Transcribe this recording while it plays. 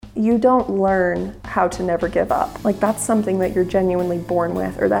you don't learn how to never give up. Like, that's something that you're genuinely born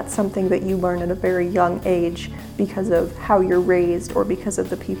with, or that's something that you learn at a very young age because of how you're raised or because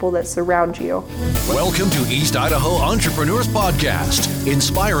of the people that surround you. Welcome to East Idaho Entrepreneurs Podcast,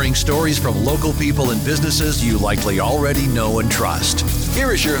 inspiring stories from local people and businesses you likely already know and trust.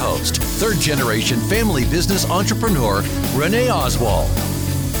 Here is your host, third-generation family business entrepreneur, Renee Oswald.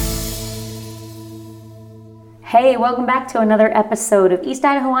 Hey, welcome back to another episode of East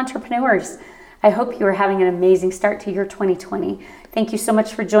Idaho Entrepreneurs. I hope you are having an amazing start to your 2020. Thank you so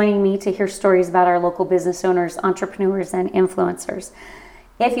much for joining me to hear stories about our local business owners, entrepreneurs, and influencers.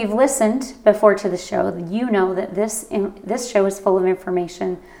 If you've listened before to the show, you know that this show is full of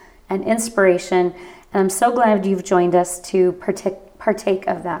information and inspiration, and I'm so glad you've joined us to partake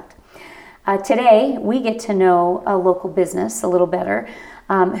of that. Today, we get to know a local business a little better,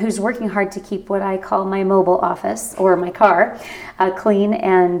 who's working hard to keep what I call my mobile office, or my car, clean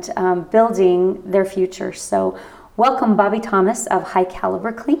and building their future. So welcome, Bobby Thomas of High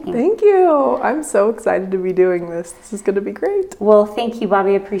Caliber Cleaning. Thank you. I'm so excited to be doing this. This is going to be great. Well, thank you,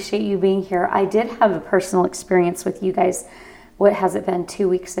 Bobby. I appreciate you being here. I did have a personal experience with you guys. What has it been, 2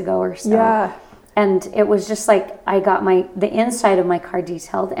 weeks ago or so? Yeah. And it was just like I got the inside of my car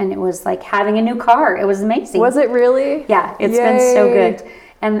detailed, and it was like having a new car. It was amazing. Was it really? Yeah, it's Yay. been so good.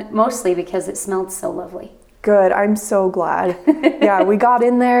 And mostly because it smelled so lovely. Good. I'm so glad. Yeah, we got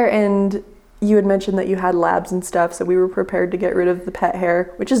in there and you had mentioned that you had labs and stuff, so we were prepared to get rid of the pet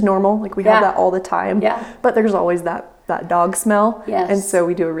hair, which is normal. Like, we have that all the time. Yeah. But there's always that dog smell. Yes. And so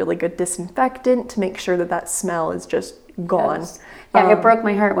we do a really good disinfectant to make sure that smell is just gone. Yes. Yeah, it broke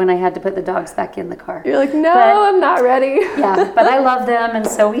my heart when I had to put the dogs back in the car. You're like, no, I'm not ready. Yeah, but I love them, and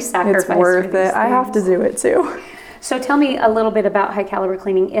so we sacrifice. It's worth it. I have to do it too. So tell me a little bit about High Caliber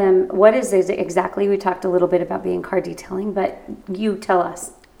Cleaning. What is it exactly? We talked a little bit about being car detailing, but you tell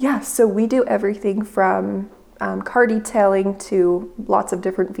us. Yeah, so we do everything from car detailing to lots of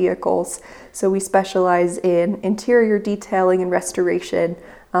different vehicles. So we specialize in interior detailing and restoration,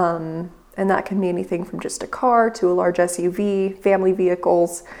 and that can be anything from just a car to a large SUV, family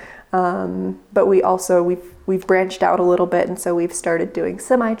vehicles. But we've branched out a little bit, and so we've started doing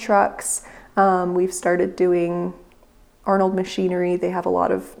semi-trucks. We've started doing Arnold Machinery. They have a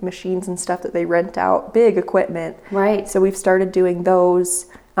lot of machines and stuff that they rent out, big equipment. Right. So we've started doing those.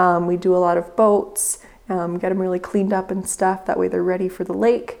 We do a lot of boats, get them really cleaned up and stuff. That way they're ready for the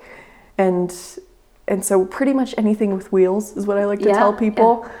lake. And so pretty much anything with wheels is what I like to tell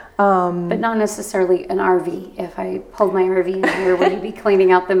people. Yeah. But not necessarily an RV. If I pulled my RV in here, would you be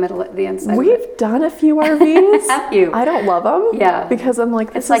cleaning out the inside? We've done a few RVs. Have you? I don't love them. Yeah. Because I'm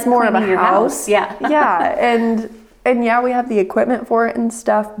like, this it's like is more of a your house. Yeah. Yeah. And yeah, we have the equipment for it and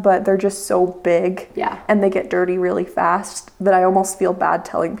stuff, but they're just so big. Yeah. And they get dirty really fast that I almost feel bad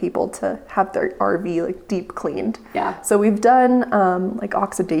telling people to have their RV like deep cleaned. Yeah. So we've done like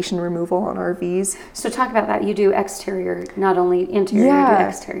oxidation removal on RVs. So talk about that. You do exterior, not only interior, you do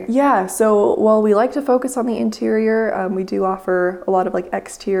exterior. Yeah. So while we like to focus on the interior, we do offer a lot of like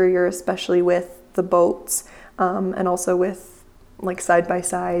exterior, especially with the boats, and also with like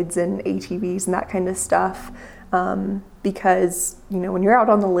side-by-sides and ATVs and that kind of stuff. Because, when you're out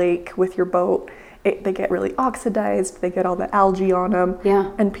on the lake with your boat, they get really oxidized, they get all the algae on them.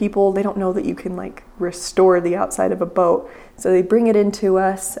 Yeah. And people, they don't know that you can like restore the outside of a boat. So they bring it into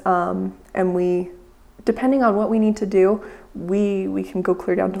us, and we, depending on what we need to do, we can go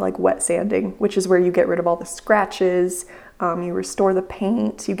clear down to like wet sanding, which is where you get rid of all the scratches, you restore the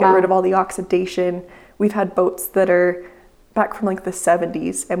paint, you get rid of all the oxidation. We've had boats that are back from like the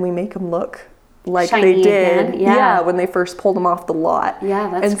 70s, and we make them look like shiny they did again. Yeah. when they first pulled them off the lot.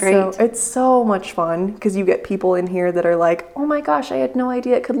 Yeah, that's great. So it's so much fun because you get people in here that are like, oh my gosh, I had no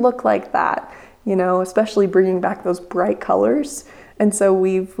idea it could look like that, especially bringing back those bright colors. And so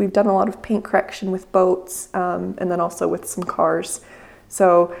we've done a lot of paint correction with boats, and then also with some cars.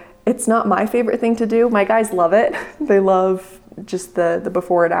 So it's not my favorite thing to do. My guys love it. They love just the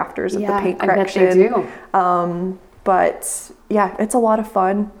before and afters of the paint correction. I bet they do. But yeah, it's a lot of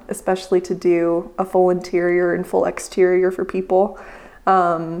fun, especially to do a full interior and full exterior for people.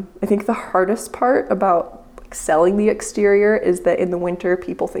 I think the hardest part about selling the exterior is that in the winter,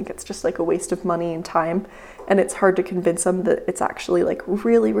 people think it's just like a waste of money and time. And it's hard to convince them that it's actually like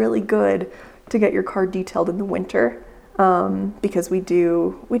really, really good to get your car detailed in the winter. Because we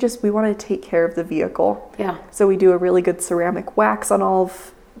want to take care of the vehicle. Yeah. So we do a really good ceramic wax on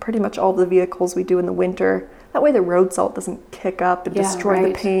pretty much all of the vehicles we do in the winter. That way the road salt doesn't kick up and destroy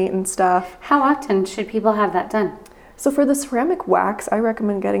the paint and stuff. How often should people have that done? So for the ceramic wax, I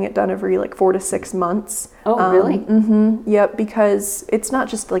recommend getting it done every like 4 to 6 months. Oh, really? Mm-hmm. Yep, because it's not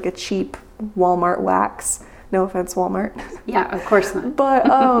just like a cheap Walmart wax. No offense, Walmart. Yeah, of course not. But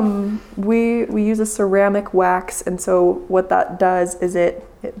we use a ceramic wax, and so what that does is it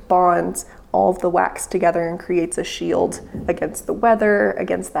bonds all of the wax together and creates a shield against the weather,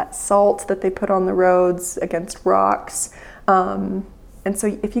 against that salt that they put on the roads, against rocks. And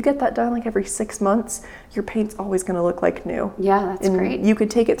so if you get that done like every 6 months, your paint's always going to look like new. Yeah, that's great. You could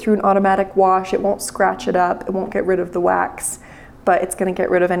take it through an automatic wash. It won't scratch it up. It won't get rid of the wax, but it's going to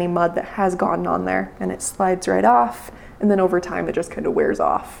get rid of any mud that has gotten on there, and it slides right off. And then over time, it just kind of wears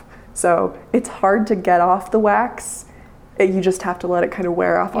off. So it's hard to get off the wax. You just have to let it kind of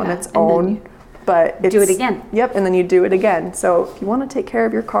wear off on its own. But do it again. Yep, and then you do it again. So if you want to take care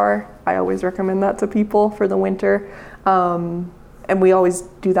of your car, I always recommend that to people for the winter. And we always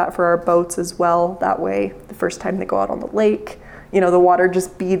do that for our boats as well. That way, the first time they go out on the lake, the water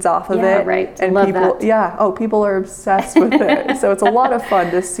just beads off of it. Yeah, right. And love people, that. People are obsessed with it. So it's a lot of fun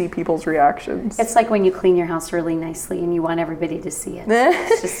to see people's reactions. It's like when you clean your house really nicely and you want everybody to see it.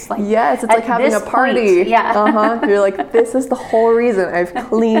 It's just like yes, it's like having a party. Point, yeah. You're like, this is the whole reason I've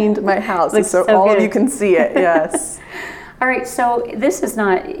cleaned my house, so all good. of you can see it. Yes. All right, so this is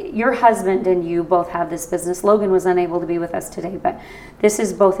not, your husband and you both have this business. Logan was unable to be with us today, but this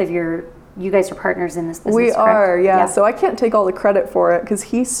is both of you guys are partners in this business, We correct? are, yeah. So I can't take all the credit for it because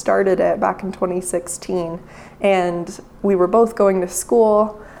he started it back in 2016, and we were both going to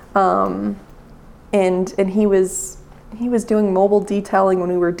school, and he was doing mobile detailing when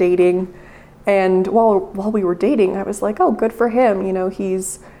we were dating, and while we were dating, I was like, oh, good for him.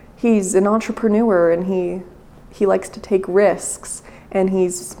 He's an entrepreneur, and he likes to take risks, and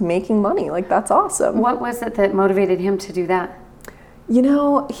he's making money. Like, that's awesome. What was it that motivated him to do that?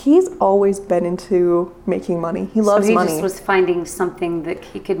 He's always been into making money. He loves money. So he just was finding something that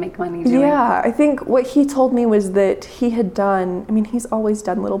he could make money doing. Yeah, I think what he told me was that he's always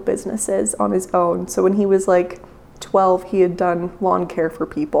done little businesses on his own. So when he was like 12, he had done lawn care for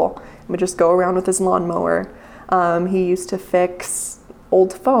people. He would just go around with his lawnmower. He used to fix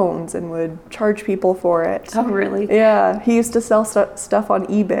old phones and would charge people for it. Oh, really? Yeah, he used to sell stuff on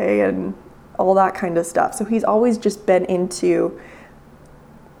eBay and all that kind of stuff. So he's always just been into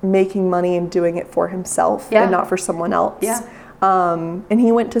making money and doing it for himself and not for someone else. Yeah. And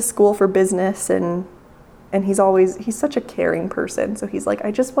he went to school for business, and he's such a caring person. So he's like,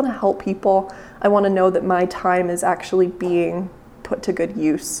 I just want to help people. I want to know that my time is actually being put to good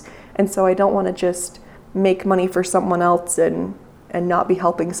use. And so I don't want to just make money for someone else and not be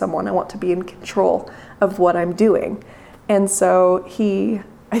helping someone. I want to be in control of what I'm doing. And so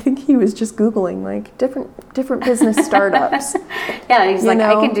I think he was just Googling like different business startups. Yeah, he's like,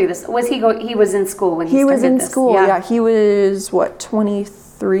 I can do this. He was in school when he started this? He was in school, yeah. He was,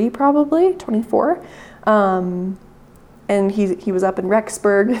 23 probably, 24. And he was up in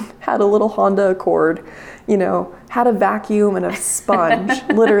Rexburg, had a little Honda Accord, had a vacuum and a sponge.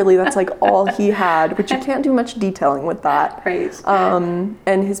 Literally, that's like all he had, which you can't do much detailing with that. Right. And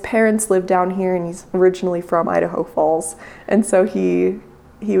his parents live down here, and he's originally from Idaho Falls. And so he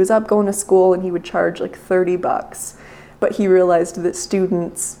was up going to school, and he would charge like $30. But he realized that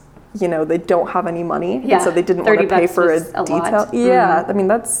students, they don't have any money, yeah. and so they didn't want to pay for a detail. Lot. Yeah, I mean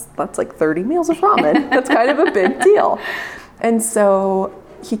that's like 30 meals of ramen. That's kind of a big deal. And so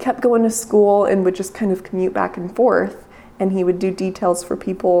he kept going to school and would just kind of commute back and forth, and he would do details for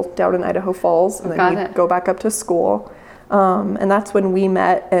people down in Idaho Falls, and then he'd go back up to school. And that's when we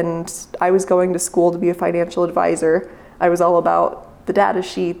met, and I was going to school to be a financial advisor. I was all about the data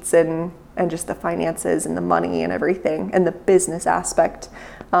sheets and just the finances and the money and everything and the business aspect.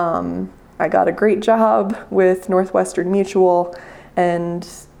 I got a great job with Northwestern Mutual and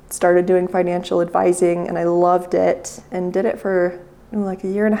started doing financial advising, and I loved it and did it for like a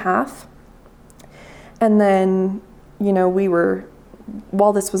year and a half. And then,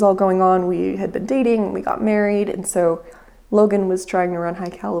 while this was all going on, we had been dating, we got married, and so Logan was trying to run High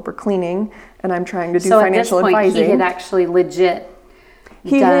Caliber Cleaning, and I'm trying to do financial advising. So at this point, he had actually legit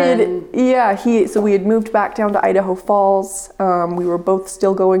So we had moved back down to Idaho Falls. We were both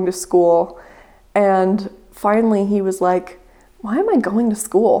still going to school. And finally he was like, why am I going to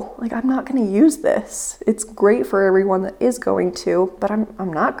school? Like, I'm not going to use this. It's great for everyone that is going to, but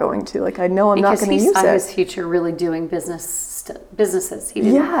I'm not going to. Like, I know I'm not going to use it. Because he saw his future really doing businesses. He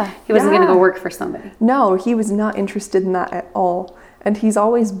wasn't going to go work for somebody. No, he was not interested in that at all. And he's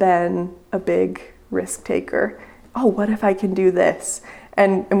always been a big risk taker. Oh, what if I can do this?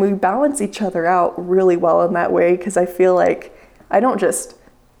 And we balance each other out really well in that way, because I feel like I don't just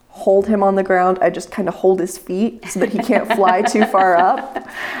hold him on the ground. I just kind of hold his feet so that he can't fly too far up.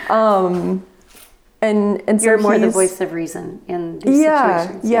 And so you're more the voice of reason in these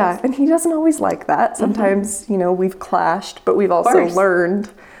situations. Yeah, and he doesn't always like that. Sometimes, we've clashed, but we've also learned,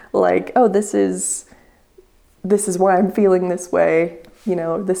 like, oh, this is why I'm feeling this way.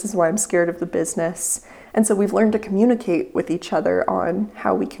 This is why I'm scared of the business. And so we've learned to communicate with each other on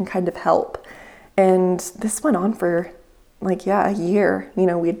how we can kind of help. And this went on for a year.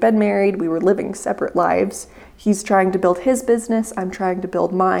 We had been married, we were living separate lives. He's trying to build his business, I'm trying to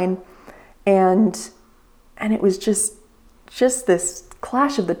build mine. And it was just this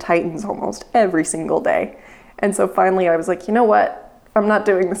clash of the titans almost every single day. And so finally I was like, you know what? I'm not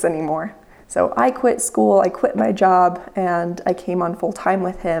doing this anymore. So I quit school, I quit my job, and I came on full time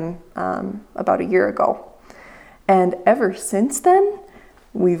with him about a year ago. And ever since then,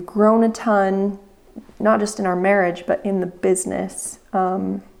 we've grown a ton, not just in our marriage, but in the business.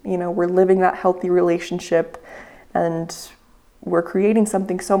 We're living that healthy relationship, and we're creating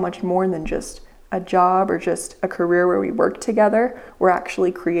something so much more than just a job or just a career where we work together. We're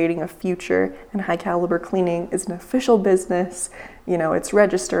actually creating a future, and High Caliber Cleaning is an official business. It's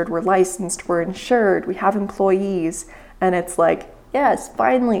registered, we're licensed, we're insured, we have employees, and it's like, yes,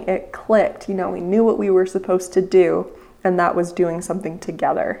 finally it clicked. We knew what we were supposed to do, and that was doing something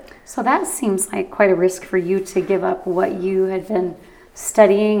together. So that seems like quite a risk for you to give up what you had been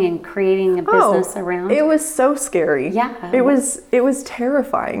studying and creating a business around. It was so scary. Yeah. It was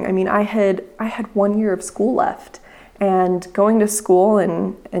terrifying. I mean, I had 1 year of school left, and going to school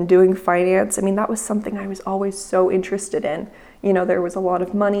and doing finance, I mean, that was something I was always so interested in. There was a lot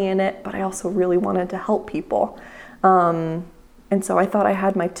of money in it, but I also really wanted to help people. And so I thought I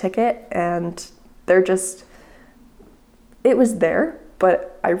had my ticket, and it was there,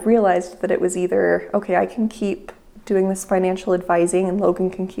 but I realized that it was either, okay, I can keep doing this financial advising and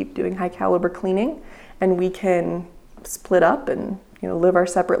Logan can keep doing High Caliber Cleaning, and we can split up and live our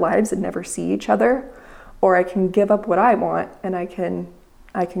separate lives and never see each other, or I can give up what I want and I can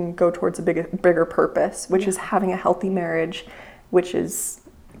go towards a bigger purpose, which is having a healthy marriage, which is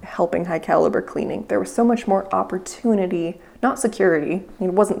helping High Caliber Cleaning. There was so much more opportunity, not security.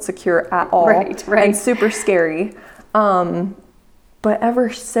 It wasn't secure at all, right. And super scary. But ever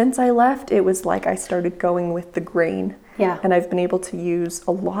since I left, it was like I started going with the grain. Yeah. And I've been able to use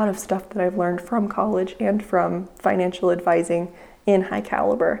a lot of stuff that I've learned from college and from financial advising in High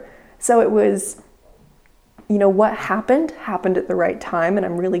Caliber. So it was, what happened at the right time, and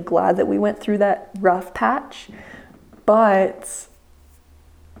I'm really glad that we went through that rough patch. But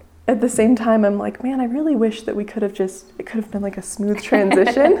at the same time, I'm like, man, I really wish that it could have been like a smooth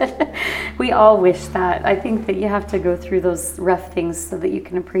transition. We all wish that. I think that you have to go through those rough things so that you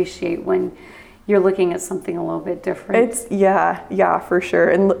can appreciate when you're looking at something a little bit different. Yeah, for sure.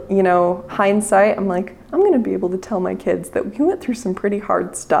 And, hindsight, I'm like, I'm going to be able to tell my kids that we went through some pretty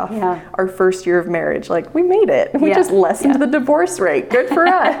hard stuff. Yeah. Our first year of marriage, like, we made it. We just lessened the divorce rate. Good for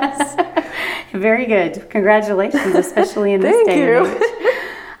us. Very good. Congratulations, especially in this day and age.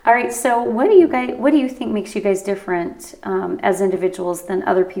 All right, so what do you think makes you guys different as individuals than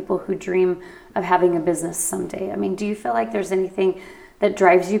other people who dream of having a business someday? I mean, do you feel like there's anything that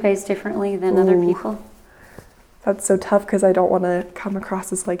drives you guys differently than other people? That's so tough because I don't want to come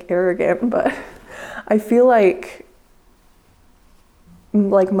across as like arrogant, but I feel like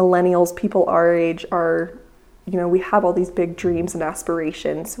millennials, people our age are, we have all these big dreams and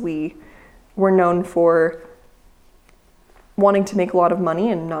aspirations. We're known for wanting to make a lot of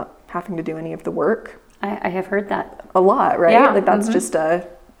money and not having to do any of the work. I have heard that a lot, right? Yeah. Like that's just a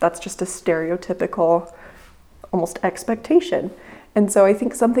stereotypical almost expectation. And so I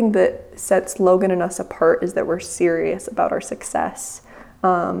think something that sets Logan and us apart is that we're serious about our success.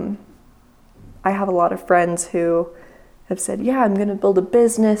 I have a lot of friends who have said, yeah, I'm going to build a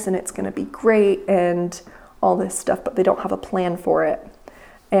business and it's going to be great and all this stuff, but they don't have a plan for it.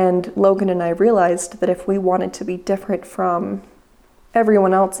 And Logan and I realized that if we wanted to be different from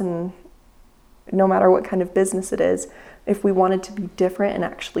everyone else, and no matter what kind of business it is, if we wanted to be different and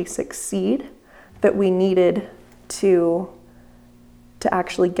actually succeed, that we needed to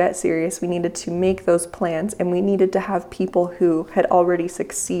actually get serious. We needed to make those plans, and we needed to have people who had already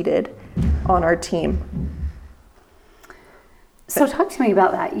succeeded on our team. So talk to me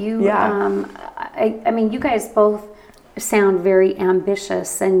about that. I mean, you guys both sound very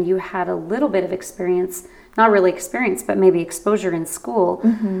ambitious, and you had a little bit of experience, not really experience, but maybe exposure in school.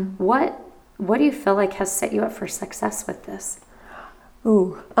 Mm-hmm. What do you feel like has set you up for success with this?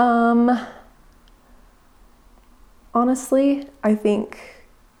 Honestly, I think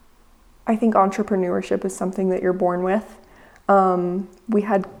entrepreneurship is something that you're born with. We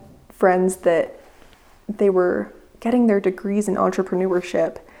had friends that they were getting their degrees in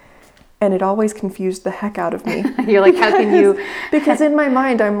entrepreneurship, and it always confused the heck out of me. You're like, how can you? Because in my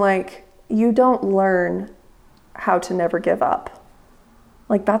mind, I'm like, you don't learn how to never give up.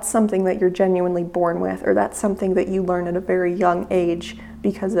 Like, that's something that you're genuinely born with, or that's something that you learn at a very young age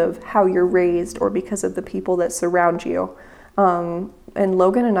because of how you're raised or because of the people that surround you. And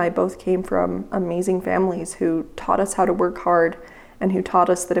Logan and I both came from amazing families who taught us how to work hard and who taught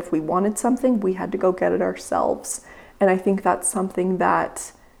us that if we wanted something, we had to go get it ourselves. And I think that's something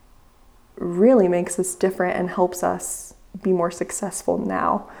that really makes us different and helps us be more successful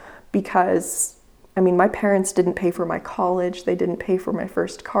now. Because, I mean, my parents didn't pay for my college. They didn't pay for my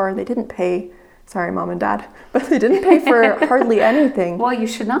first car. They didn't pay, sorry, Mom and Dad, but they didn't pay for hardly anything. Well, you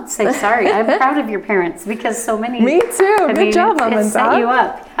should not say sorry. I'm proud of your parents because so many. Me too. Good job, Mom and Dad. It set you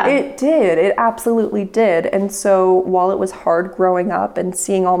up. Yeah. It did. It absolutely did. And so while it was hard growing up and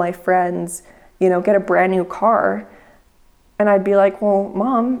seeing all my friends, you know, get a brand new car, and I'd be like, well,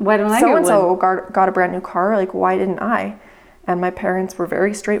 Mom, why don't I so-and-so got a brand new car. Like, why didn't I? And my parents were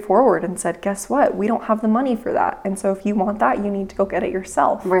very straightforward and said, guess what? We don't have the money for that. And so if you want that, you need to go get it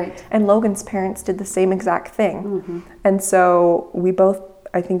yourself. Right. And Logan's parents did the same exact thing. Mm-hmm. And so we both,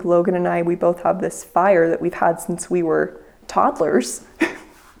 I think Logan and I, we both have this fire that we've had since we were toddlers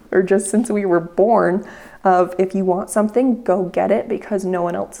or just since we were born of, if you want something, go get it because no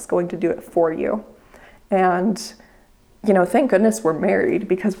one else is going to do it for you. And you know, thank goodness we're married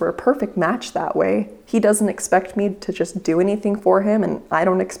because we're a perfect match that way. He doesn't expect me to just do anything for him, and I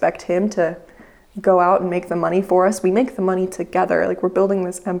don't expect him to go out and make the money for us. We make the money together. Like, we're building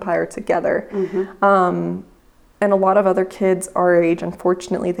this empire together. Mm-hmm. And a lot of other kids our age,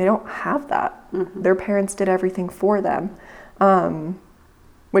 unfortunately, they don't have that. Mm-hmm. Their parents did everything for them,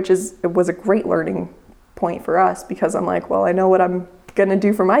 it was a great learning point for us because I'm like, well, I know what I'm going to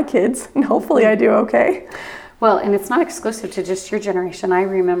do for my kids, and hopefully I do okay. Well, and it's not exclusive to just your generation. I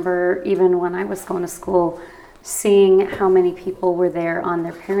remember even when I was going to school, seeing how many people were there on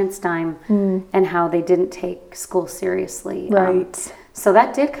their parents' dime and how they didn't take school seriously. Right. So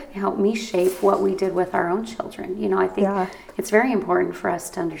that did kind of help me shape what we did with our own children. You know, I think it's very important for us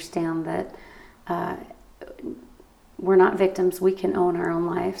to understand that we're not victims. We can own our own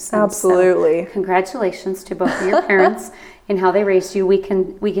lives. And absolutely. So congratulations to both of your parents and how they raised you. We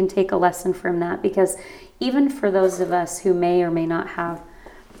can take a lesson from that because even for those of us who may or may not have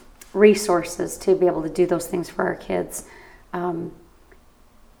resources to be able to do those things for our kids,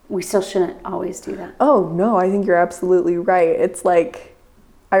 we still shouldn't always do that. Oh, no, I think you're absolutely right. It's like,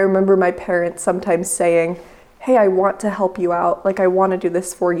 I remember my parents sometimes saying, hey, I want to help you out. Like, I want to do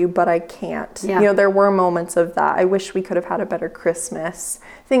this for you, but I can't. Yeah. You know, there were moments of that. I wish we could have had a better Christmas.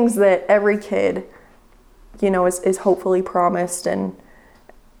 Things that every kid, you know, is hopefully promised. And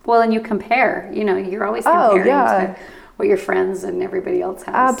well, and you compare, you know, you're always comparing to what your friends and everybody else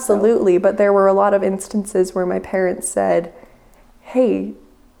has. Absolutely. So. But there were a lot of instances where my parents said, hey,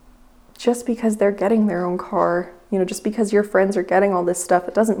 just because they're getting their own car, you know, just because your friends are getting all this stuff,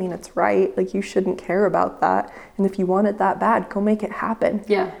 it doesn't mean it's right. Like, you shouldn't care about that. And if you want it that bad, go make it happen.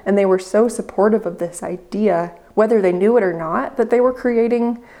 Yeah. And they were so supportive of this idea, whether they knew it or not, that they were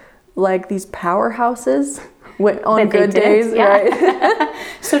creating like these powerhouses on good days, yeah. right?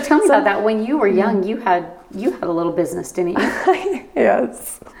 So tell me about that. When you were young, you had a little business, didn't you?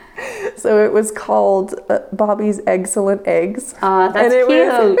 Yes. So it was called Bobby's Excellent Eggs. That's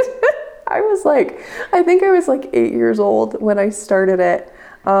cute. I think I was like 8 years old when I started it,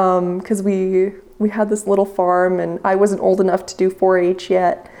 because we had this little farm, and I wasn't old enough to do 4-H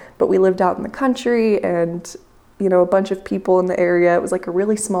yet, but we lived out in the country, and you know, a bunch of people in the area. It was like a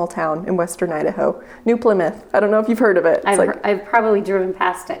really small town in western Idaho, New Plymouth. I don't know if you've heard of it. I've probably driven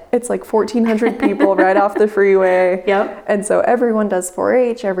past it. It's like 1,400 people right off the freeway. Yep. And so everyone does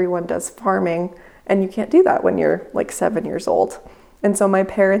 4-H, everyone does farming, and you can't do that when you're like 7 years old. And so my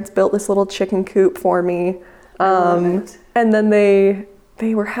parents built this little chicken coop for me. And then they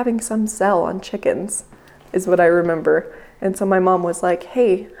were having some sale on chickens, is what I remember. And so my mom was like,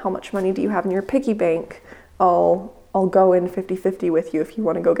 hey, how much money do you have in your piggy bank? I'll go in 50-50 with you if you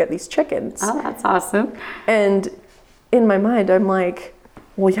want to go get these chickens. Oh, that's awesome. And in my mind, I'm like,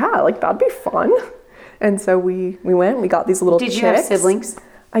 well, yeah, like that'd be fun. And so we went, we got these little chicks. Did you have siblings?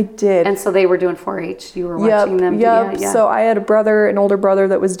 I did. And so they were doing 4-H. You were watching them. Yep. Yeah. So I had an older brother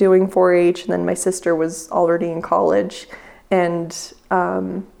that was doing 4-H, and then my sister was already in college. And,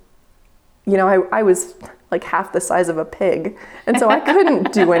 you know, I was like half the size of a pig. And so I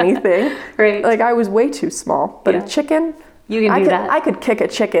couldn't do anything. Right. Like, I was way too small. But a chicken, You can do that. I could kick a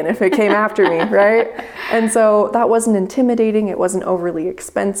chicken if it came after me, right? And so that wasn't intimidating. It wasn't overly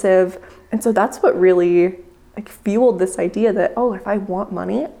expensive. And so that's what really like fueled this idea that, oh, if I want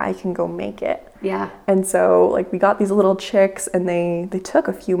money, I can go make it. Yeah. And so like we got these little chicks, and they took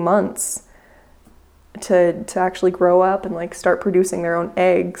a few months to actually grow up and like start producing their own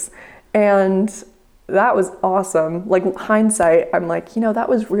eggs. And that was awesome. Like hindsight, I'm like, that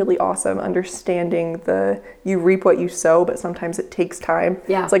was really awesome, understanding you reap what you sow, but sometimes it takes time.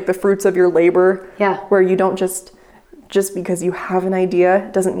 Yeah. It's like the fruits of your labor. Yeah. Where you don't just because you have an idea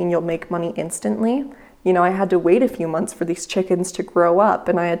doesn't mean you'll make money instantly. I had to wait a few months for these chickens to grow up,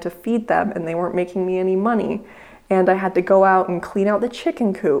 and I had to feed them, and they weren't making me any money. And I had to go out and clean out the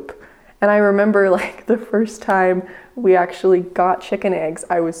chicken coop. And I remember like the first time we actually got chicken eggs,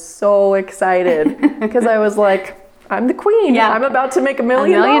 I was so excited because I was like, I'm the queen. Yeah. I'm about to make $1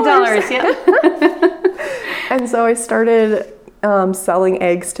 million. $1 million, yeah. And so I started selling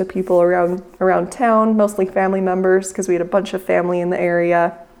eggs to people around town, mostly family members, because we had a bunch of family in the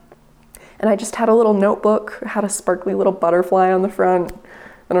area. And I just had a little notebook, had a sparkly little butterfly on the front.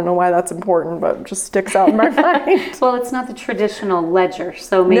 I don't know why that's important, but it just sticks out in my mind. Well, it's not the traditional ledger,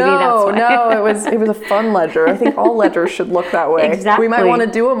 so maybe that's why. No, it was a fun ledger. I think all ledgers should look that way. Exactly. We might want to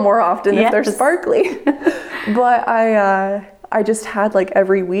do them more often if they're Yes. sparkly. But I just had like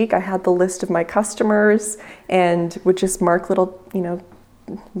every week I had the list of my customers and would just mark little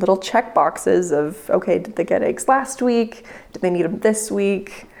check boxes of, okay, did they get eggs last week? Did they need them this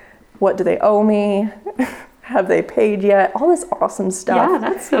week? What do they owe me? Have they paid yet? All this awesome stuff. Yeah,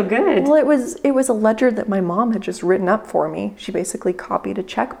 that's so good. Well, it was a ledger that my mom had just written up for me. She basically copied a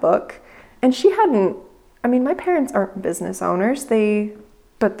checkbook, and she hadn't. I mean, my parents aren't business owners.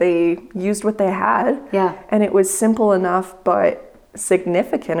 But they used what they had. Yeah. And it was simple enough, but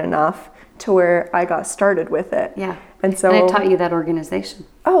significant enough to where I got started with it. Yeah. And so. And it taught you that organization.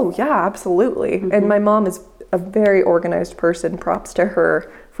 Oh yeah, absolutely. Mm-hmm. And my mom is a very organized person. Props to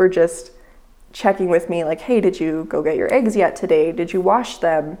her for just checking with me like, hey, did you go get your eggs yet today? Did you wash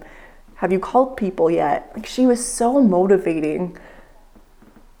them? Have you called people yet? Like, she was so motivating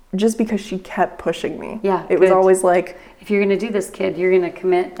just because she kept pushing me. Yeah. It was always like, if you're going to do this, kid, you're going to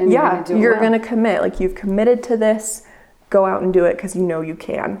commit and you're going to do it. You're well. going to commit. Like, you've committed to this, go out and do it because you know you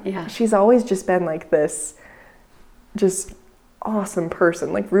can. Yeah. She's always just been like this just awesome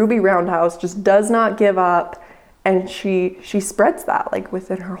person. Like, Ruby Roundhouse just does not give up, and she spreads that like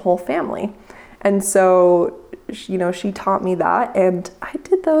within her whole family. And so, she taught me that, and I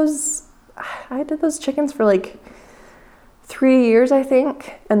did those chickens for like 3 years, I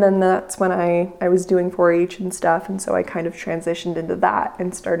think. And then that's when I was doing 4-H and stuff. And so I kind of transitioned into that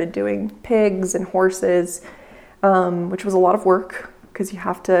and started doing pigs and horses, which was a lot of work because you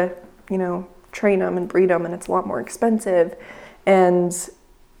have to, train them and breed them, and it's a lot more expensive. And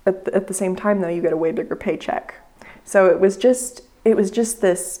at the same time, though, you get a way bigger paycheck. So it was just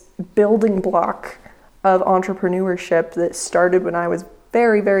this building block of entrepreneurship that started when I was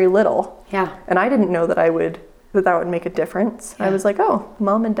very, very little. Yeah. And I didn't know that that would make a difference. Yeah. I was like, oh,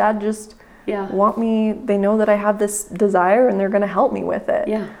 mom and dad just want me. They know that I have this desire, and they're going to help me with it.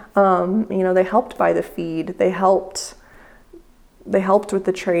 Yeah. They helped buy the feed. They helped with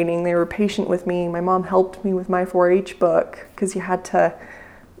the training. They were patient with me. My mom helped me with my 4-H book because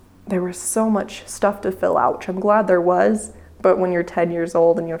there was so much stuff to fill out, which I'm glad there was. But when you're 10 years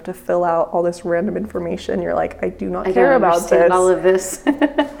old and you have to fill out all this random information, you're like, I do not care about this. All of this.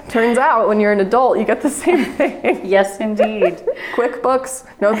 Turns out when you're an adult, you get the same thing. Yes, indeed. QuickBooks,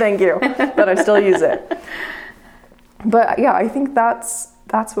 no thank you, but I still use it. But yeah, I think that's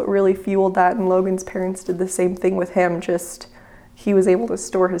what really fueled that. And Logan's parents did the same thing with him. Just he was able to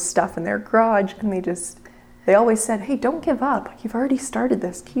store his stuff in their garage, and they always said, hey, don't give up. You've already started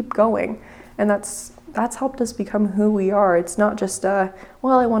this. Keep going. And that's helped us become who we are. It's not just, I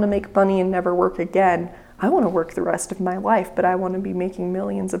want to make money and never work again. I want to work the rest of my life, but I want to be making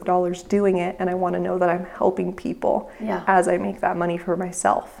millions of dollars doing it, and I want to know that I'm helping people as I make that money for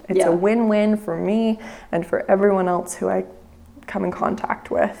myself. It's a win-win for me and for everyone else who I come in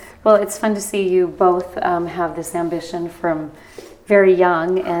contact with. Well, it's fun to see you both have this ambition from very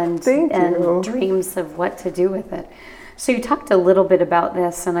young and dreams of what to do with it. So you talked a little bit about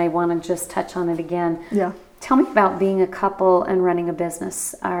this, and I want to just touch on it again. Yeah. Tell me about being a couple and running a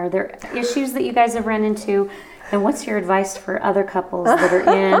business. Are there issues that you guys have run into? And what's your advice for other couples that are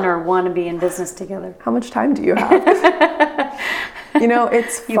in or want to be in business together? How much time do you have?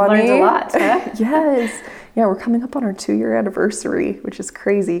 It's funny. You've learned a lot, huh? Yes. Yeah, we're coming up on our 2-year anniversary, which is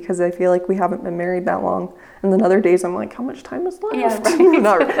crazy because I feel like we haven't been married that long. And then other days I'm like, how much time is left? Yeah,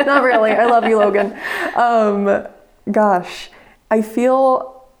 right. Not really. I love you, Logan. Gosh, I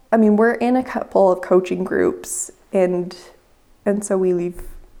mean, we're in a couple of coaching groups, and so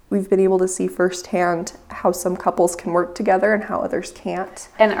we've been able to see firsthand how some couples can work together and how others can't.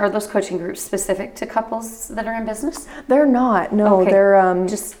 And are those coaching groups specific to couples that are in business? They're not. No, Okay.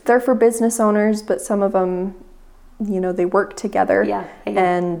 they're for business owners, but some of them, they work together. Yeah.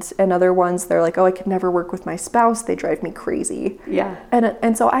 And other ones, they're like, oh, I could never work with my spouse. They drive me crazy. Yeah.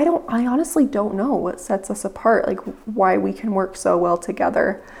 And so I honestly don't know what sets us apart, like why we can work so well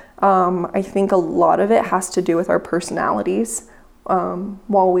together. I think a lot of it has to do with our personalities.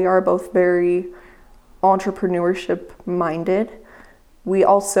 While we are both very entrepreneurship minded, we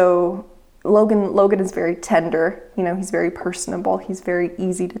also, Logan is very tender. He's very personable. He's very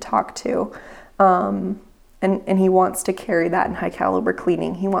easy to talk to. And he wants to carry that in high caliber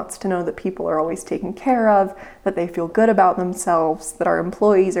cleaning. He wants to know that people are always taken care of, that they feel good about themselves, that our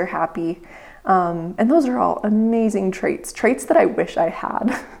employees are happy. And those are all amazing traits that I wish I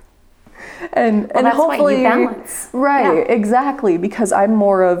had. and that's hopefully, why you balance. Right, exactly. Because I'm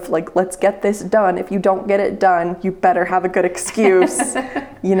more of like, let's get this done. If you don't get it done, you better have a good excuse.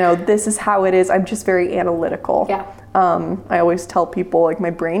 This is how it is. I'm just very analytical. Yeah. I always tell people, like,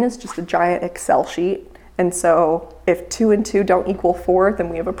 my brain is just a giant Excel sheet. And so if 2 and 2 don't equal 4, then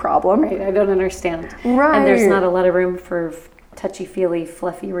we have a problem. Right, I don't understand. Right. And there's not a lot of room for touchy-feely,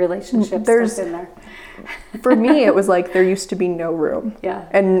 fluffy relationships stuff in there. For me, it was like there used to be no room. Yeah.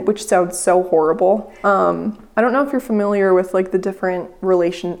 And which sounds so horrible. I don't know if you're familiar with like the different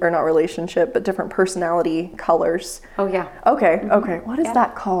different personality colors. Oh, yeah. Okay. What is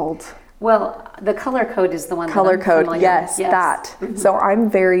that called? Well, the color code is the one Color that I'm code, familiar yes, with. that. Mm-hmm. So I'm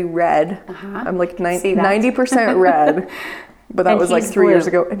very red. I'm like 90% red. But that And was like he's 3 years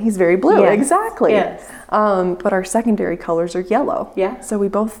blue. ago. And he's very blue, Yes. exactly. Yes. But our secondary colors are yellow. Yeah. So we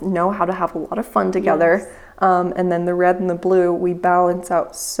both know how to have a lot of fun together. Yes. And then the red and the blue, we balance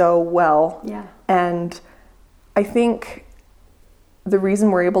out so well. Yeah. And I think the reason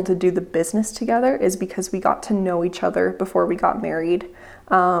we're able to do the business together is because we got to know each other before we got married.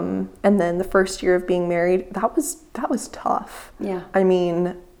 And then the first year of being married, that was tough. Yeah. I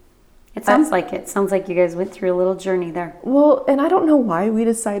mean, It sounds like it. Sounds like you guys went through a little journey there. well, and I don't know why we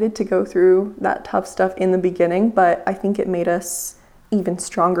decided to go through that tough stuff in the beginning, but I think it made us even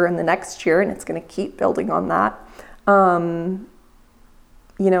stronger in the next year, and it's going to keep building on that.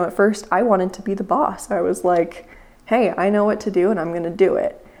 At first I wanted to be the boss. I was like, hey, I know what to do and I'm going to do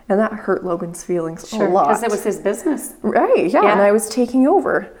it. And that hurt Logan's feelings a lot. Because it was his business. Right, yeah, and I was taking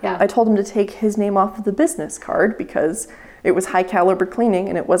over. Yeah. I told him to take his name off of the business card because it was high caliber cleaning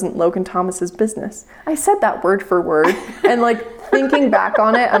and it wasn't Logan Thomas's business. I said that word for word, and like thinking back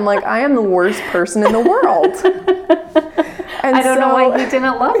on it, I'm like, I am the worst person in the world. And I don't know why he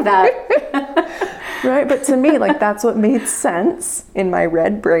didn't love that. Right, but to me, like, that's what made sense in my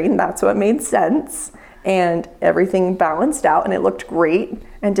red brain. That's what made sense. And everything balanced out and it looked great.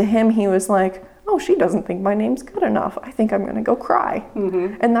 And to him, he was like, oh, she doesn't think my name's good enough. I think I'm going to go cry.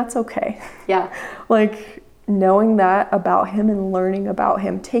 Mm-hmm. And that's okay. Yeah. Like, knowing that about him and learning about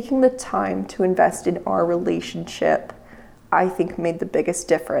him, taking the time to invest in our relationship, I think made the biggest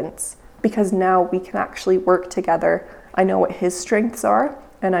difference. Because now we can actually work together. I know what his strengths are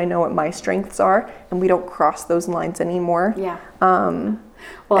and I know what my strengths are, and we don't cross those lines anymore. Yeah.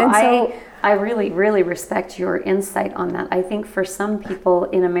 Well, I really, really respect your insight on that. I think for some people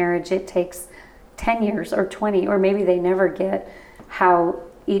in a marriage, it takes 10 years or 20, or maybe they never get how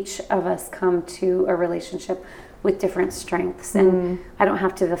each of us come to a relationship with different strengths. And I don't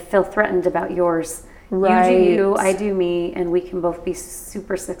have to feel threatened about yours. Right. You do you, I do me, and we can both be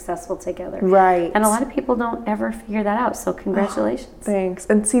super successful together. Right. And a lot of people don't ever figure that out, so congratulations. Oh, thanks.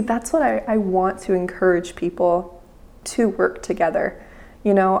 And see, that's what I want to encourage people to work together.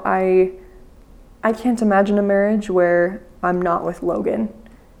 You know, I can't imagine a marriage where I'm not with Logan.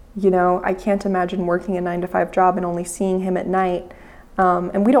 You know, I can't imagine working a 9-to-5 job and only seeing him at night.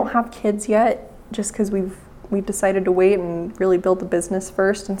 And we don't have kids yet, just because we've decided to wait and really build the business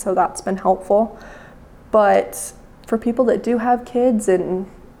first, and so that's been helpful. But for people that do have kids,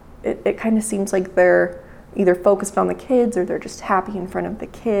 and it kind of seems like they're either focused on the kids or they're just happy in front of the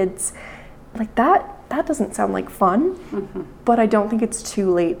kids, like that doesn't sound like fun. Mm-hmm. But I don't think it's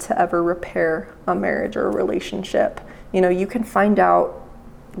too late to ever repair a marriage or a relationship. You know, you can find out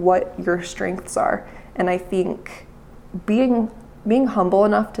what your strengths are. And I think being humble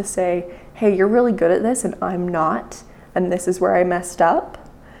enough to say, hey, you're really good at this and I'm not, and this is where I messed up,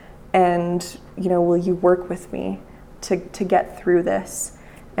 and, you know, will you work with me to get through this?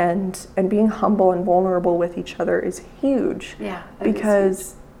 And being humble and vulnerable with each other is huge. Yeah.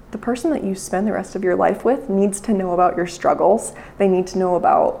 Because the person that you spend the rest of your life with needs to know about your struggles. They need to know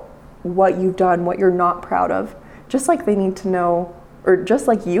about what you've done, what you're not proud of, just like they need to know, or just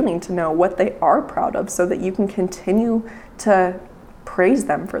like you need to know what they are proud of, so that you can continue to praise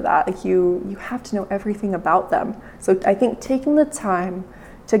them for that. Like you have to know everything about them. So I think taking the time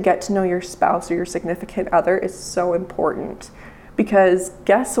to get to know your spouse or your significant other is so important, because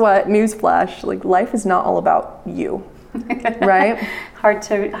guess what? Newsflash, like life is not all about you, right? Hard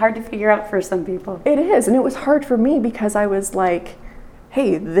to figure out for some people. It is, and it was hard for me because I was like,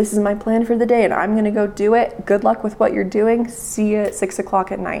 hey, this is my plan for the day and I'm gonna go do it. Good luck with what you're doing. See you at 6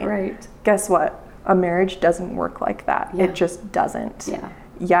 o'clock at night. Right. Guess what? A marriage doesn't work like that. Yeah. It just doesn't. Yeah.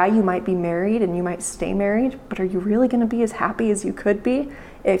 Yeah, you might be married and you might stay married, but are you really gonna be as happy as you could be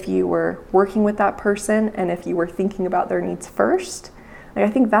if you were working with that person and if you were thinking about their needs first? Like, I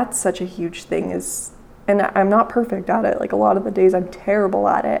think that's such a huge thing and I'm not perfect at it. Like a lot of the days I'm terrible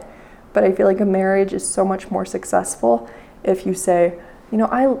at it, but I feel like a marriage is so much more successful if you say, you know,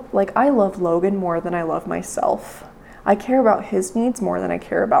 I love Logan more than I love myself. I care about his needs more than I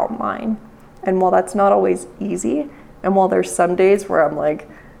care about mine. And while that's not always easy, and while there's some days where I'm like,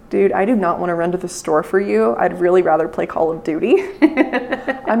 dude, I do not want to run to the store for you. I'd really rather play Call of Duty.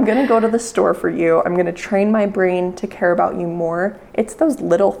 I'm going to go to the store for you. I'm going to train my brain to care about you more. It's those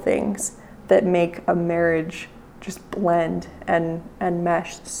little things that make a marriage just blend and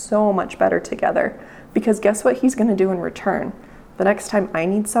mesh so much better together. Because guess what he's going to do in return? The next time I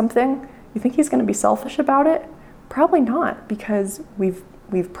need something, you think he's going to be selfish about it? Probably not, because we've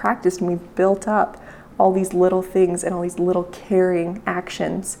practiced and we've built up all these little things and all these little caring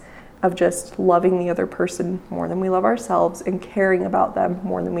actions of just loving the other person more than we love ourselves and caring about them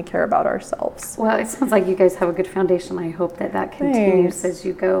more than we care about ourselves. Well, it sounds like you guys have a good foundation. I hope that continues as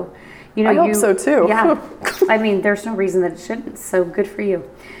you go. You know, I hope so too. Yeah. I mean, there's no reason that it shouldn't. So good for you.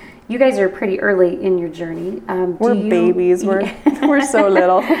 You guys are pretty early in your journey. We're babies. We're so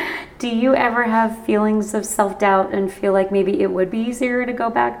little. Do you ever have feelings of self-doubt and feel like maybe it would be easier to go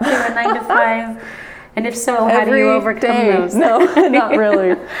back to a 9 to 5? And if so, how do you overcome those? No, not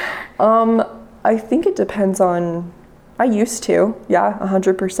really. I think it depends on, I used to,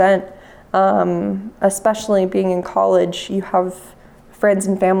 100%. Especially being in college, you have friends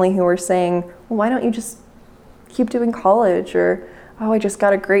and family who are saying, well, why don't you just keep doing college? Or, oh, I just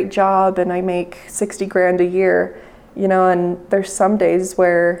got a great job and I make 60 grand a year, you know, and there's some days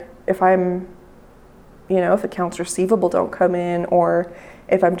where if I'm, you know, if accounts receivable don't come in, or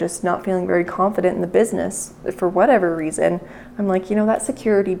if I'm just not feeling very confident in the business for whatever reason, I'm like, you know, that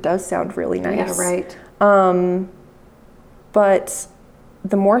security does sound really nice. Yeah, right. But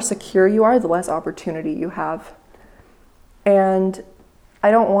the more secure you are, the less opportunity you have. And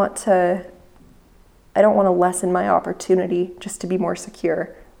I don't want to lessen my opportunity just to be more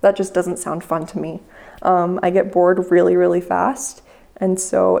secure. That just doesn't sound fun to me. I get bored really, really fast. And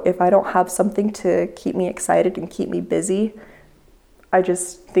so if I don't have something to keep me excited and keep me busy,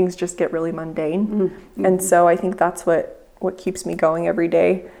 things just get really mundane. Mm-hmm. And so I think that's what keeps me going every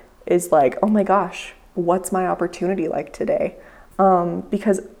day is like, oh my gosh, what's my opportunity like today?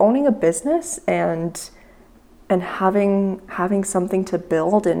 Because owning a business and having something to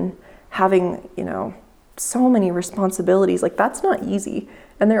build and having, you know, so many responsibilities, like that's not easy.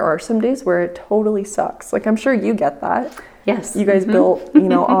 And there are some days where it totally sucks. Like I'm sure you get that. Yes. You guys built, you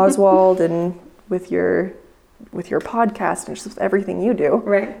know, Oswald, and with your podcast and just with everything you do.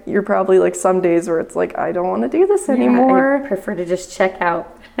 Right. You're probably like some days where it's like, I don't want to do this anymore. I prefer to just check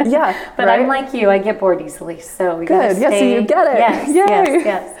out. Yeah. But right? I'm like you, I get bored easily. So we good. Yeah, so you get it. Yes,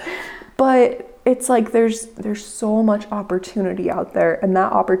 yes. But it's like there's so much opportunity out there, and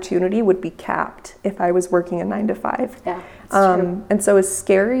that opportunity would be capped if I was working a 9 to 5. Yeah. That's true. And so as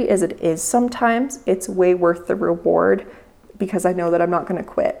scary as it is sometimes, it's way worth the reward because I know that I'm not going to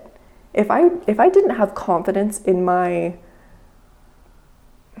quit. If I didn't have confidence in my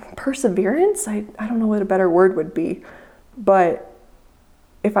perseverance, I don't know what a better word would be, but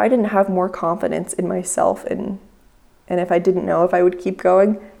if I didn't have more confidence in myself and if I didn't know if I would keep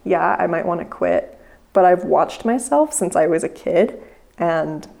going, yeah, I might want to quit. But I've watched myself since I was a kid,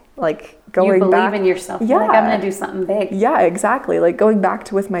 and like going back. You believe in yourself. Yeah. Like, I'm going to do something big. Yeah, exactly. Like going back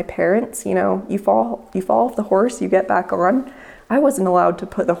to with my parents, you know, you fall off the horse, you get back on. I wasn't allowed to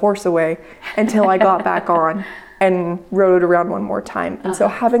put the horse away until I got back on and rode it around one more time. And so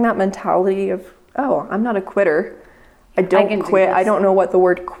having that mentality of, oh, I'm not a quitter. I don't quit. I don't know what the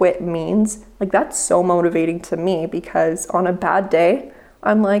word quit means. Like that's so motivating to me because on a bad day,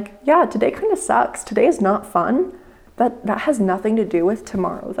 I'm like, yeah, today kind of sucks. Today is not fun. That has nothing to do with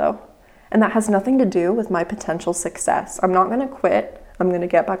tomorrow though. And that has nothing to do with my potential success. I'm not going to quit. I'm going to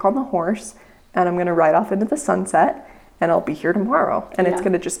get back on the horse and I'm going to ride off into the sunset and I'll be here tomorrow. And it's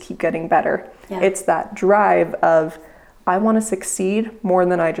going to just keep getting better. Yeah. It's that drive of, I want to succeed more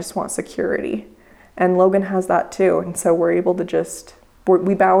than I just want security. And Logan has that too. And so we're able to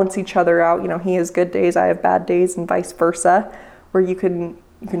we balance each other out. You know, he has good days, I have bad days, and vice versa, where you can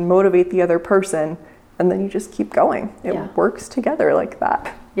motivate the other person and then you just keep going. It works together like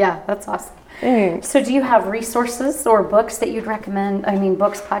that. Yeah, that's awesome. Thanks. So do you have resources or books that you'd recommend,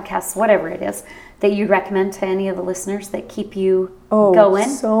 books, podcasts, whatever it is, that you'd recommend to any of the listeners that keep you going?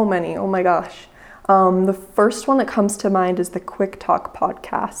 So many. Oh my gosh. The first one that comes to mind is the Quick Talk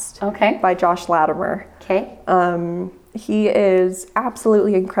podcast by Josh Latimer. Okay. He is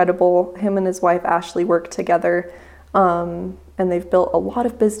absolutely incredible. Him and his wife, Ashley, work together, and they've built a lot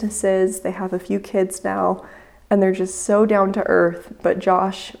of businesses. They have a few kids now, and they're just so down to earth. But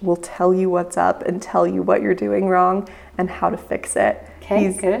Josh will tell you what's up and tell you what you're doing wrong and how to fix it.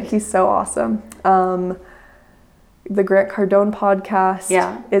 Okay, good. He's so awesome. The Grant Cardone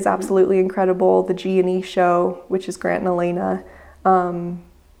podcast is absolutely incredible. The G&E show, which is Grant and Elena.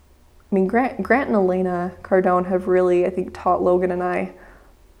 Grant and Elena Cardone have really, I think, taught Logan and I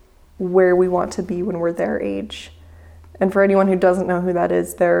where we want to be when we're their age. And for anyone who doesn't know who that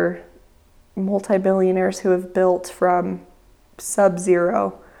is, they're multi-billionaires who have built from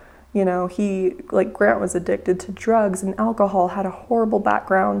sub-zero. You know, Grant was addicted to drugs and alcohol, had a horrible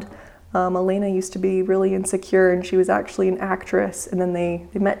background. Elena used to be really insecure, and she was actually an actress. And then they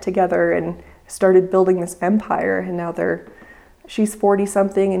met together and started building this empire. And now she's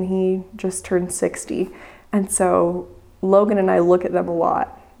 40-something, and he just turned 60. And so Logan and I look at them a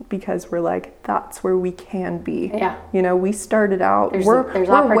lot because we're like, that's where we can be. Yeah. You know, we started out,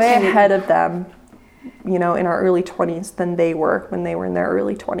 we're way ahead of them, you know, in our early 20s than they were when they were in their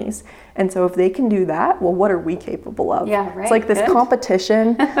early 20s. And so if they can do that, well, what are we capable of? Yeah, right. It's like this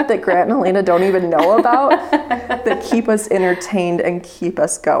competition that Grant and Elena don't even know about that keep us entertained and keep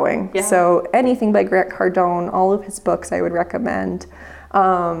us going. Yeah. So anything by Grant Cardone, all of his books I would recommend.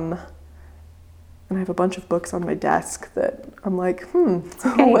 And I have a bunch of books on my desk that I'm like,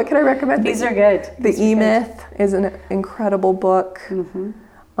 what can I recommend? These are good. The E-Myth is an incredible book.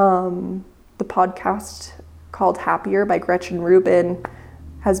 Mm-hmm. The podcast called Happier by Gretchen Rubin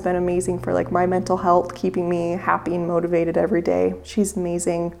has been amazing for like my mental health, keeping me happy and motivated every day. She's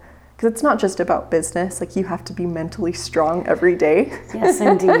amazing because it's not just about business. Like, you have to be mentally strong every day. Yes,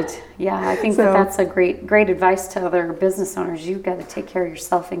 indeed. Yeah, I think that's a great advice to other business owners. You've got to take care of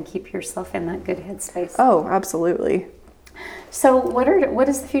yourself and keep yourself in that good headspace. Oh, absolutely. So what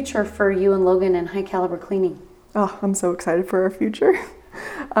is the future for you and Logan and High Caliber Cleaning? Oh, I'm so excited for our future.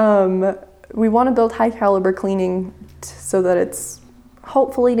 We want to build High Caliber Cleaning so that it's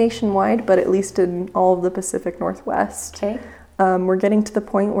hopefully nationwide, but at least in all of the Pacific Northwest. Okay. We're getting to the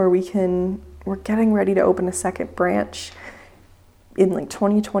point where we're getting ready to open a second branch in like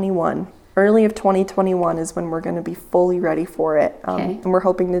 2021. Early of 2021 is when we're going to be fully ready for it. And we're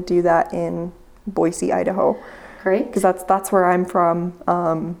hoping to do that in Boise, Idaho. Great. Because that's where I'm from.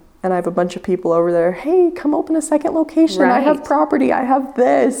 And I have a bunch of people over there. Hey, come open a second location. Right. I have property. I have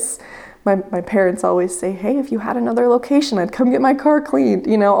this. My parents always say, hey, if you had another location, I'd come get my car cleaned,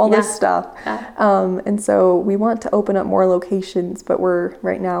 you know, all this stuff. Yeah. And so we want to open up more locations, but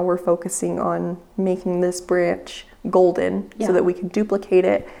right now we're focusing on making this branch golden so that we can duplicate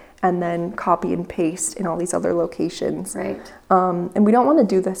it and then copy and paste in all these other locations. Right. And we don't want to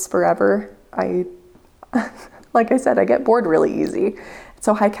do this forever. Like I said, I get bored really easy.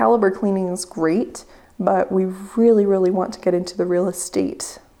 So High Caliber Cleaning is great, but we really, really want to get into the real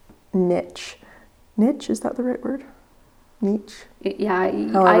estate niche. Niche, is that the right word? Niche? Yeah,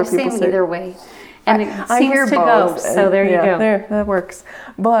 I say them either way. And it seems to go, so there you go. There, that works.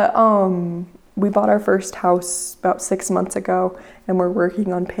 But we bought our first house about 6 months ago, and we're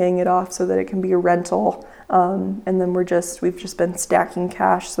working on paying it off so that it can be a rental. And then we've just been stacking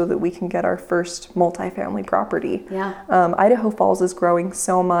cash so that we can get our first multifamily property. Yeah. Idaho Falls is growing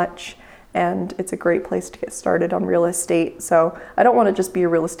so much, and it's a great place to get started on real estate. So I don't want to just be a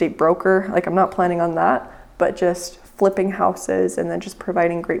real estate broker. Like, I'm not planning on that, but just flipping houses and then just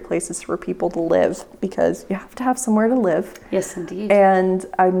providing great places for people to live, because you have to have somewhere to live. Yes, indeed. And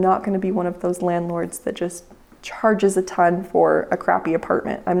I'm not going to be one of those landlords that just charges a ton for a crappy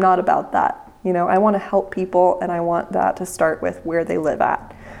apartment. I'm not about that. You know, I want to help people, and I want that to start with where they live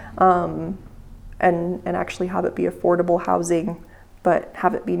at, and actually have it be affordable housing, but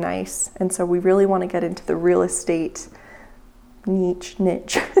have it be nice. And so we really want to get into the real estate niche.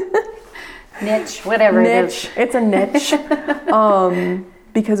 Niche, whatever it is. It's a niche.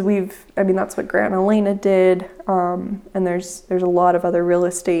 because that's what Grant and Elena did. And there's a lot of other real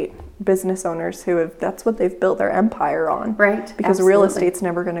estate business owners that's what they've built their empire on. Right. Because real estate's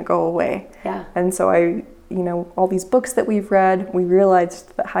never going to go away. Yeah. And so all these books that we've read, we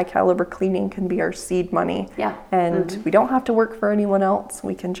realized that high caliber cleaning can be our seed money. Yeah. And we don't have to work for anyone else.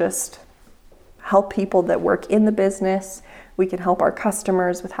 We can just help people that work in the business. We can help our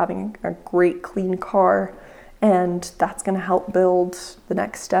customers with having a great clean car. And that's going to help build the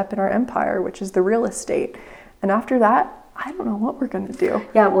next step in our empire, which is the real estate. And after that, I don't know what we're going to do.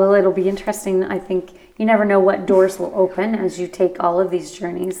 Yeah, well, it'll be interesting. I think you never know what doors will open as you take all of these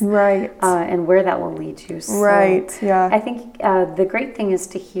journeys. Right. And where that will lead you. So right, yeah. I think the great thing is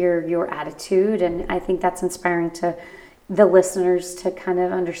to hear your attitude, and I think that's inspiring to the listeners to kind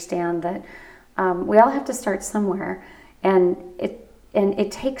of understand that we all have to start somewhere, and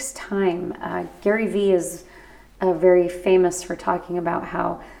it takes time. Gary Vee is very famous for talking about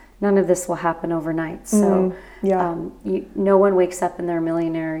how none of this will happen overnight. So no one wakes up and they're a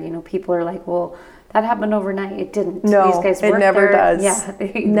millionaire. People are like, well, that happened overnight. It didn't. No, these guys it never does. Yeah,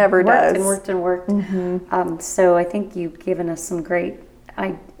 they never does. And worked. Mm-hmm. So I think you've given us some great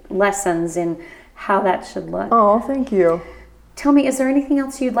lessons in how that should look. Oh, thank you. Tell me, is there anything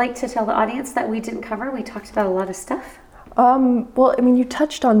else you'd like to tell the audience that we didn't cover? We talked about a lot of stuff. Well, you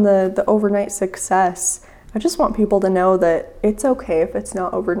touched on the overnight success. I just want people to know that it's okay if it's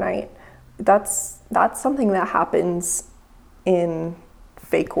not overnight. That's something that happens in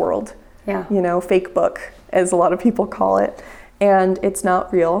fake world. Yeah. Fake book, as a lot of people call it. And it's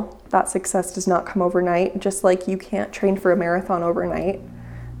not real. That success does not come overnight. Just like you can't train for a marathon overnight.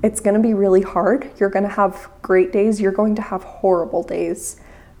 It's going to be really hard. You're going to have great days. You're going to have horrible days.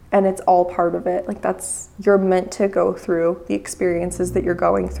 And it's all part of it. You're meant to go through the experiences that you're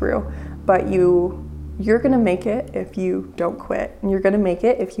going through. But you're going to make it if you don't quit. And you're going to make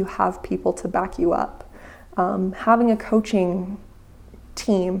it if you have people to back you up. Having a coaching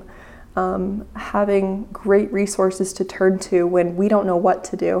team, having great resources to turn to when we don't know what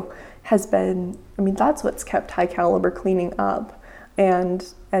to do has been, that's what's kept high caliber cleaning up. And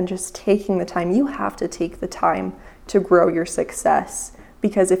just taking the time. You have to take the time to grow your success.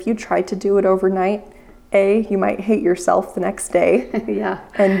 Because if you try to do it overnight, A, you might hate yourself the next day. Yeah.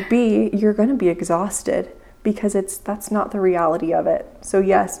 And B, you're going to be exhausted because that's not the reality of it. So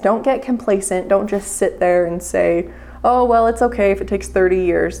yes, don't get complacent. Don't just sit there and say, oh, well, it's okay if it takes 30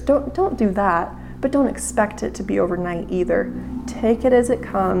 years. Don't do that, but don't expect it to be overnight either. Take it as it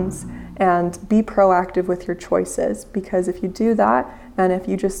comes and be proactive with your choices, because if you do that, and if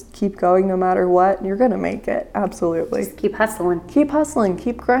you just keep going no matter what, you're going to make it. Absolutely. Just keep hustling. Keep hustling.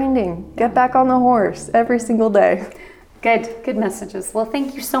 Keep grinding. Get back on the horse every single day. Good messages. Well,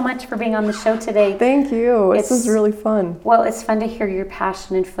 thank you so much for being on the show today. Thank you. This was really fun. Well, it's fun to hear your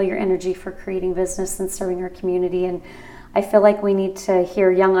passion and feel your energy for creating business and serving our community. And I feel like we need to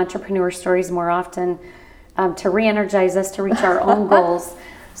hear young entrepreneur stories more often to re-energize us to reach our own goals.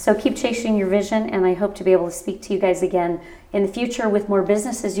 So keep chasing your vision, and I hope to be able to speak to you guys again in the future with more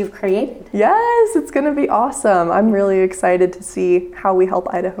businesses you've created. Yes, it's going to be awesome. I'm really excited to see how we help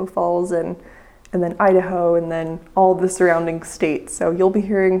Idaho Falls and then Idaho and then all the surrounding states. So you'll be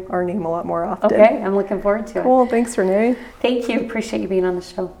hearing our name a lot more often. Okay, I'm looking forward to it. Cool, thanks Renee. Thank you, appreciate you being on the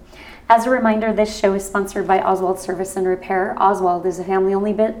show. As a reminder, this show is sponsored by Oswald Service and Repair. Oswald is a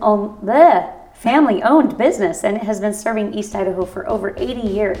family-owned business, and it has been serving East Idaho for over 80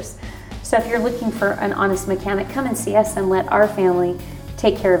 years. So if you're looking for an honest mechanic, come and see us and let our family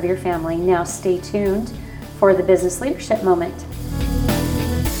take care of your family. Now stay tuned for the Business Leadership Moment.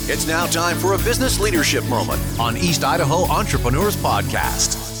 It's now time for a Business Leadership Moment on East Idaho Entrepreneurs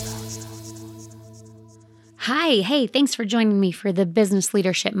Podcast. Hi, hey, thanks for joining me for the Business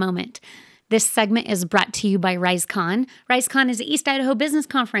Leadership Moment. This segment is brought to you by RiseCon. RiseCon is the East Idaho Business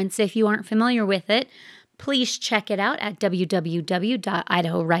Conference. If you aren't familiar with it, please check it out at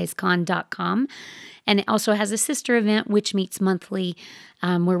www.idahorisecon.com. And it also has a sister event, which meets monthly,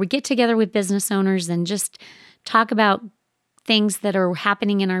 where we get together with business owners and just talk about things that are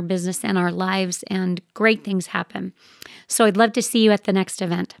happening in our business and our lives, and great things happen. So I'd love to see you at the next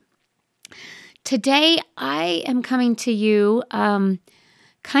event. Today, I am coming to you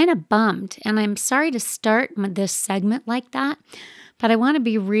kind of bummed, and I'm sorry to start this segment like that, but I want to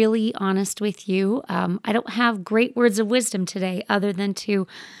be really honest with you. I don't have great words of wisdom today other than to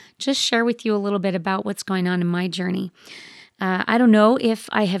just share with you a little bit about what's going on in my journey. I don't know if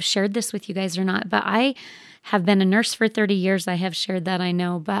I have shared this with you guys or not, but I have been a nurse for 30 years. I have shared that, I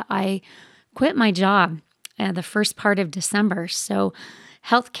know, but I quit my job the first part of December. So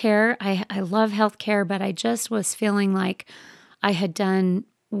healthcare, I love healthcare, but I just was feeling like I had done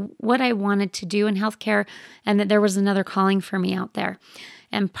what I wanted to do in healthcare and that there was another calling for me out there.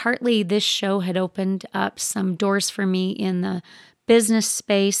 And partly this show had opened up some doors for me in the business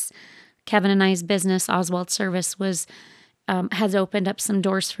space. Kevin and I's business, Oswald Service, has opened up some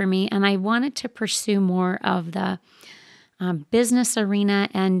doors for me. And I wanted to pursue more of the business arena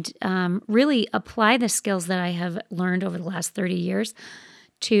and really apply the skills that I have learned over the last 30 years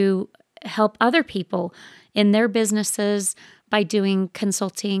to help other people in their businesses by doing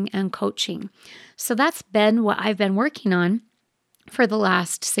consulting and coaching. So that's been what I've been working on for the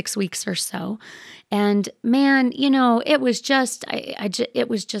last 6 weeks or so. And man, it was just, it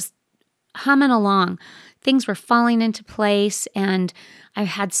was just humming along. Things were falling into place, and I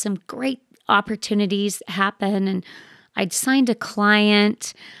had some great opportunities happen, and I'd signed a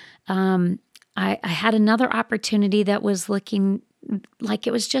client. I had another opportunity that was looking like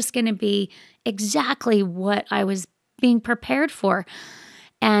it was just going to be exactly what I was being prepared for.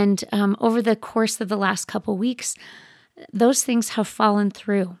 And over the course of the last couple weeks, those things have fallen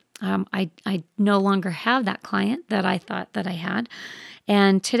through. I no longer have that client that I thought that I had.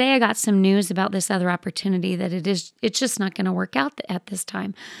 And today I got some news about this other opportunity that it's just not going to work out at this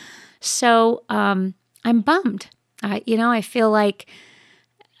time. So I'm bummed. I feel like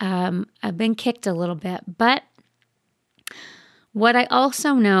I've been kicked a little bit. But what I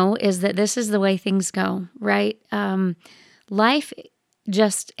also know is that this is the way things go, right? Life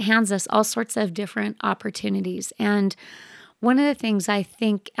just hands us all sorts of different opportunities. And one of the things I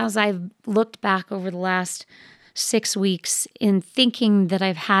think, as I've looked back over the last 6 weeks in thinking that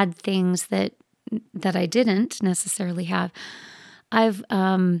I've had things that I didn't necessarily have, I've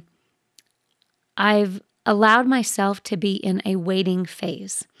allowed myself to be in a waiting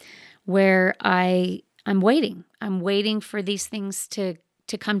phase where I'm waiting. I'm waiting for these things to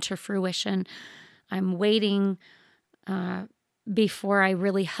come to fruition. I'm waiting before I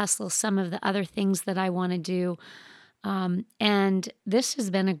really hustle some of the other things that I want to do. And this has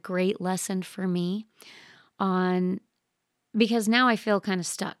been a great lesson for me because now I feel kind of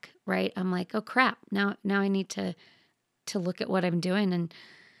stuck, right? I'm like, oh crap, now I need to look at what I'm doing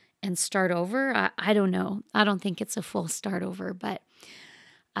and start over. I don't know. I don't think it's a full start over, but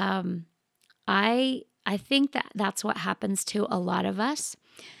I think that's what happens to a lot of us,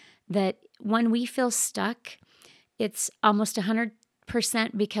 that when we feel stuck, it's almost 100%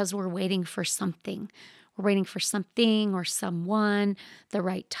 because we're waiting for something. We're waiting for something or someone, the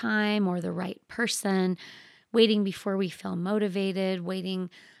right time or the right person, waiting before we feel motivated,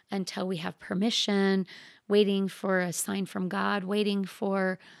 waiting until we have permission, waiting for a sign from God, waiting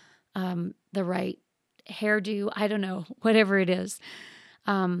for the right hairdo, I don't know, whatever it is.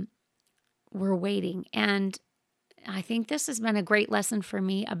 We're waiting. And I think this has been a great lesson for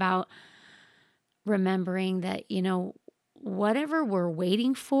me about remembering that, whatever we're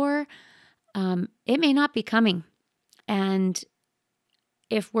waiting for, it may not be coming. And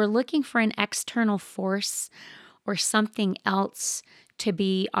if we're looking for an external force or something else to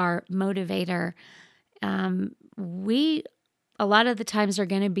be our motivator, we a lot of the times are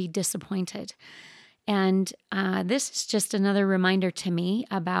going to be disappointed. And this is just another reminder to me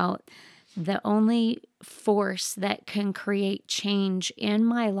about the only force that can create change in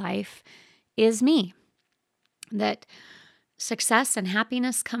my life is me. That success and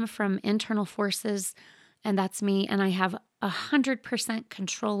happiness come from internal forces, and that's me. And I have 100%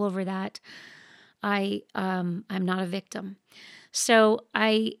 control over that. I'm not a victim. So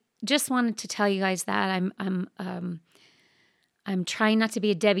I just wanted to tell you guys that I'm trying not to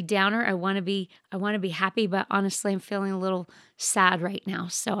be a Debbie Downer. I want to be happy, but honestly, I'm feeling a little sad right now.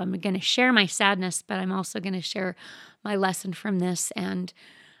 So I'm going to share my sadness, but I'm also going to share my lesson from this. And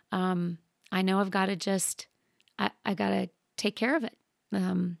I know I've got to I got to take care of it.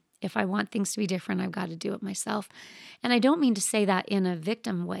 If I want things to be different, I've got to do it myself. And I don't mean to say that in a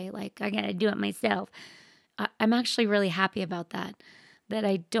victim way, like I got to do it myself. I'm actually really happy about that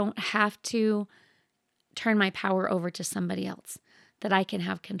I don't have to turn my power over to somebody else, that I can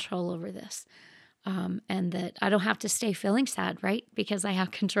have control over this. And that I don't have to stay feeling sad, right? Because I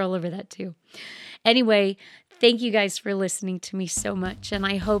have control over that too. Anyway, thank you guys for listening to me so much. And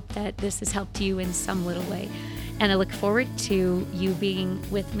I hope that this has helped you in some little way. And I look forward to you being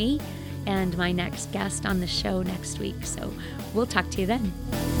with me and my next guest on the show next week. So we'll talk to you then.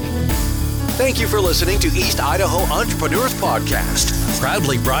 Thank you for listening to East Idaho Entrepreneurs Podcast,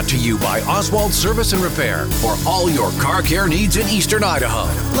 proudly brought to you by Oswald Service and Repair for all your car care needs in Eastern Idaho.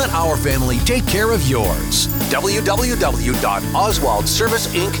 Let our family take care of yours.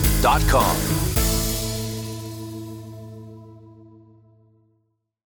 www.oswaldserviceinc.com